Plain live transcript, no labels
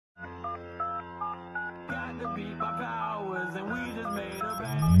Like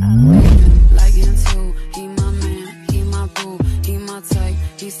him too, he my man, he my boo, he my type,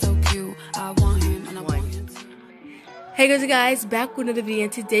 he's so cute, I want him and I want him too. Hey guys, back with another video,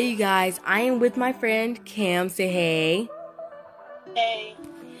 and today you guys, I am with my friend Cam. Say hey. Hey.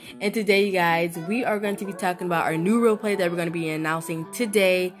 And today you guys, we are going to be talking about our new roleplay that we're going to be announcing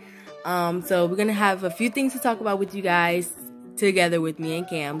today. So we're going to have a few things to talk about with you guys together with me and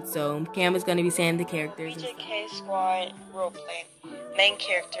Cam. So Cam is going to be saying the characters. BJK Squad roleplay. Main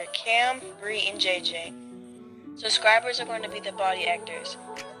character Cam, Bree, and JJ. Subscribers are going to be the body actors.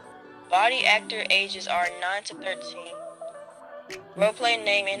 Body actor ages are 9 to 13. Roleplay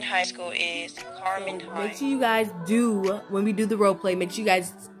name in high school is Carmen High. Make sure you guys do, when we do the roleplay, make sure you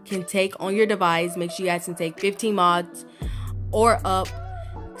guys can take on your device. Make sure you guys can take 15 mods or up.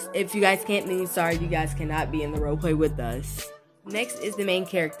 If you guys can't, then sorry, you guys cannot be in the roleplay with us. Next is the main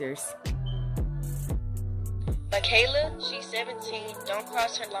characters. Michaela, she's 17, don't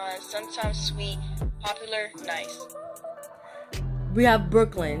cross her lines, sometimes sweet, popular, nice. We have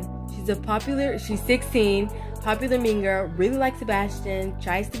Brooklyn. She's 16, popular mean girl, really likes Sebastian,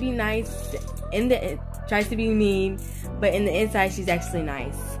 tries to be nice, tries to be mean, but in the inside she's actually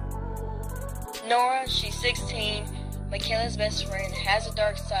nice. Nora, she's 16, Michaela's best friend, has a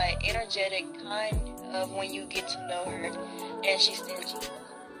dark side, energetic, kind of when you get to know her, and she's stingy.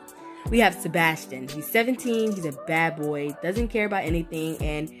 We have Sebastian. He's 17, he's a bad boy, doesn't care about anything,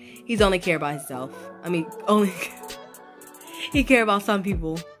 and he's only care about himself. I mean, only he care about some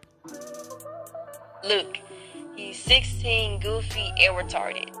people. Luke, he's 16, goofy, and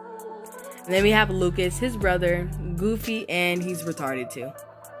retarded. And then we have Lucas, his brother, goofy, and he's retarded too.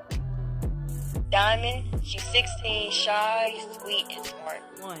 Diamond, she's 16, shy, sweet, and smart.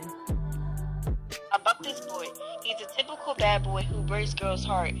 About this boy, he's a typical bad boy who breaks girls'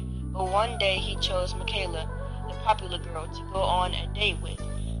 heart, but one day he chose Michaela, the popular girl, to go on a date with.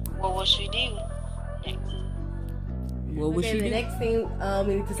 What will she do next? The next thing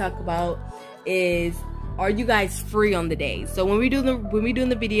we need to talk about is, are you guys free on the days? So when we do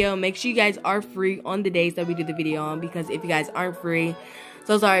the video, make sure you guys are free on the days that we do the video on, because if you guys aren't free,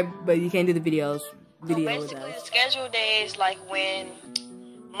 so sorry, but you can't do the video So with basically, us. the scheduled days, like when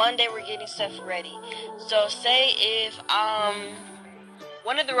Monday we're getting stuff ready. So say if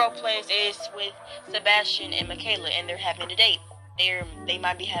one of the role plays is with Sebastian and Michaela, and they're having a date. They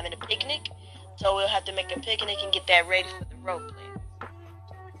might be having a picnic, so we'll have to make a picnic and get that ready for the role play.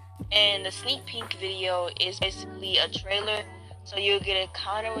 And the sneak peek video is basically a trailer, so you'll get a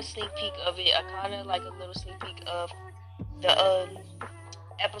kind of a sneak peek of it, a kind of like a little sneak peek of the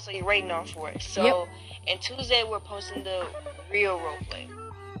episode you're waiting on for it. So, And Tuesday we're posting the real roleplay.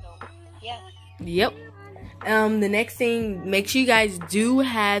 So, yeah. Yep. The next thing, make sure you guys do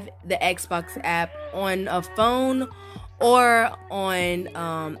have the Xbox app on a phone or on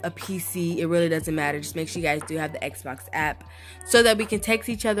a PC. It really doesn't matter. Just make sure you guys do have the Xbox app so that we can text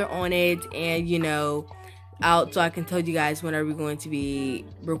each other on it, and so I can tell you guys when are we going to be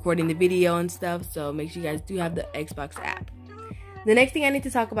recording the video and stuff. So make sure you guys do have the Xbox app. The next thing I need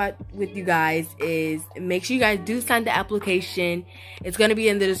to talk about with you guys is, make sure you guys do sign the application. It's going to be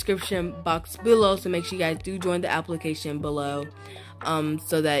in the description box below, so make sure you guys do join the application below.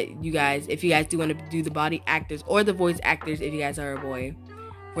 So that you guys, if you guys do want to do the body actors or the voice actors, if you guys are a boy,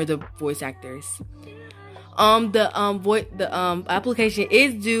 for the voice actors. The application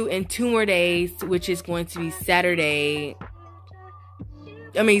is due in 2 more days, which is going to be Sunday.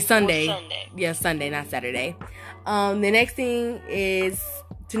 Yeah, Sunday, not Saturday. The next thing is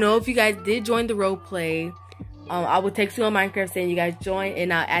to know if you guys did join the role play. I will text you on Minecraft saying you guys joined,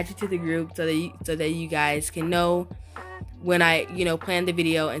 and I'll add you to the group so that you guys can know when I plan the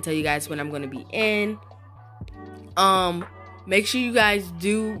video and tell you guys when I'm going to be in. Make sure you guys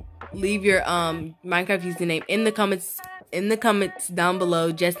do leave your Minecraft username in the comments down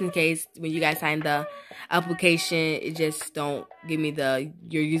below, just in case when you guys sign the application, it just don't give me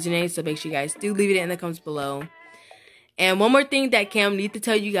your username. So make sure you guys do leave it in the comments below. And one more thing that Cam need to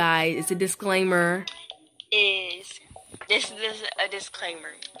tell you guys, it's a disclaimer. This is a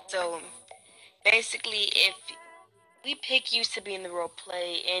disclaimer. So basically, if we pick you to be in the role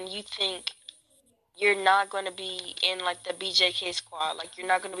play and you think you're not going to be in like the BJK squad, like you're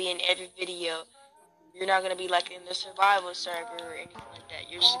not going to be in every video, you're not going to be like in the survival server or anything like that,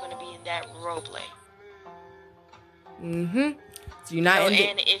 you're just going to be in that role play. So you're not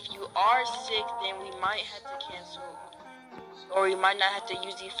and if you are sick, then we might have to cancel, or we might not have to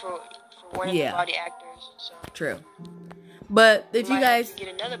use you for one of the body actors. So true. But if you guys have to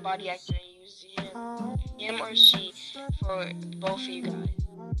get another body actor and use him or she for both of you guys.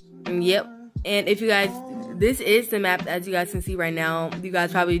 Yep. And if you guys this is the map, as you guys can see right now. You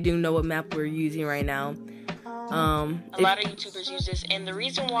guys probably do know what map we're using right now. A lot of YouTubers use this, and the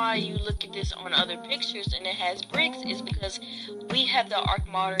reason why you look at this on other pictures and it has bricks is because we have the Arc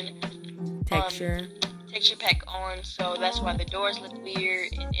Modern texture pack on, so that's why the doors look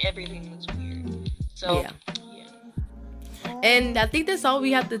weird and everything looks weird. So yeah. And I think that's all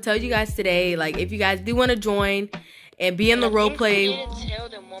we have to tell you guys today. Like, if you guys do want to join and be in the role play, we didn't tell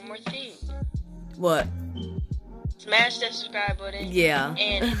them one more thing. What? Smash that subscribe button. Yeah.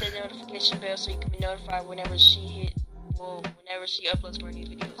 And hit the notification bell so you can be notified whenever she uploads more new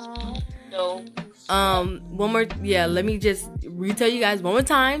videos. So one more, let me just retell you guys one more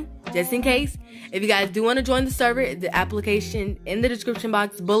time, just in case. If you guys do want to join the server, the application in the description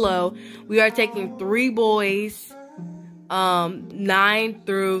box below. We are taking 3 boys, 9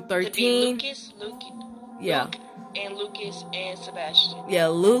 through 13. Luke, yeah. And Lucas and Sebastian. Yeah,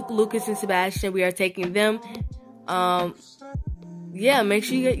 Luke, Lucas, and Sebastian. We are taking them. Make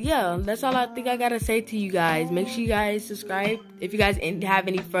sure you that's all I think I gotta say to you guys. Make sure you guys subscribe. If you guys have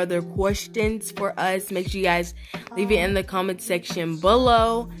any further questions for us, make sure you guys leave it in the comment section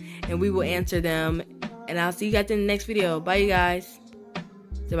below, and we will answer them. And I'll see you guys in the next video. Bye, you guys.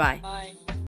 Goodbye. Bye.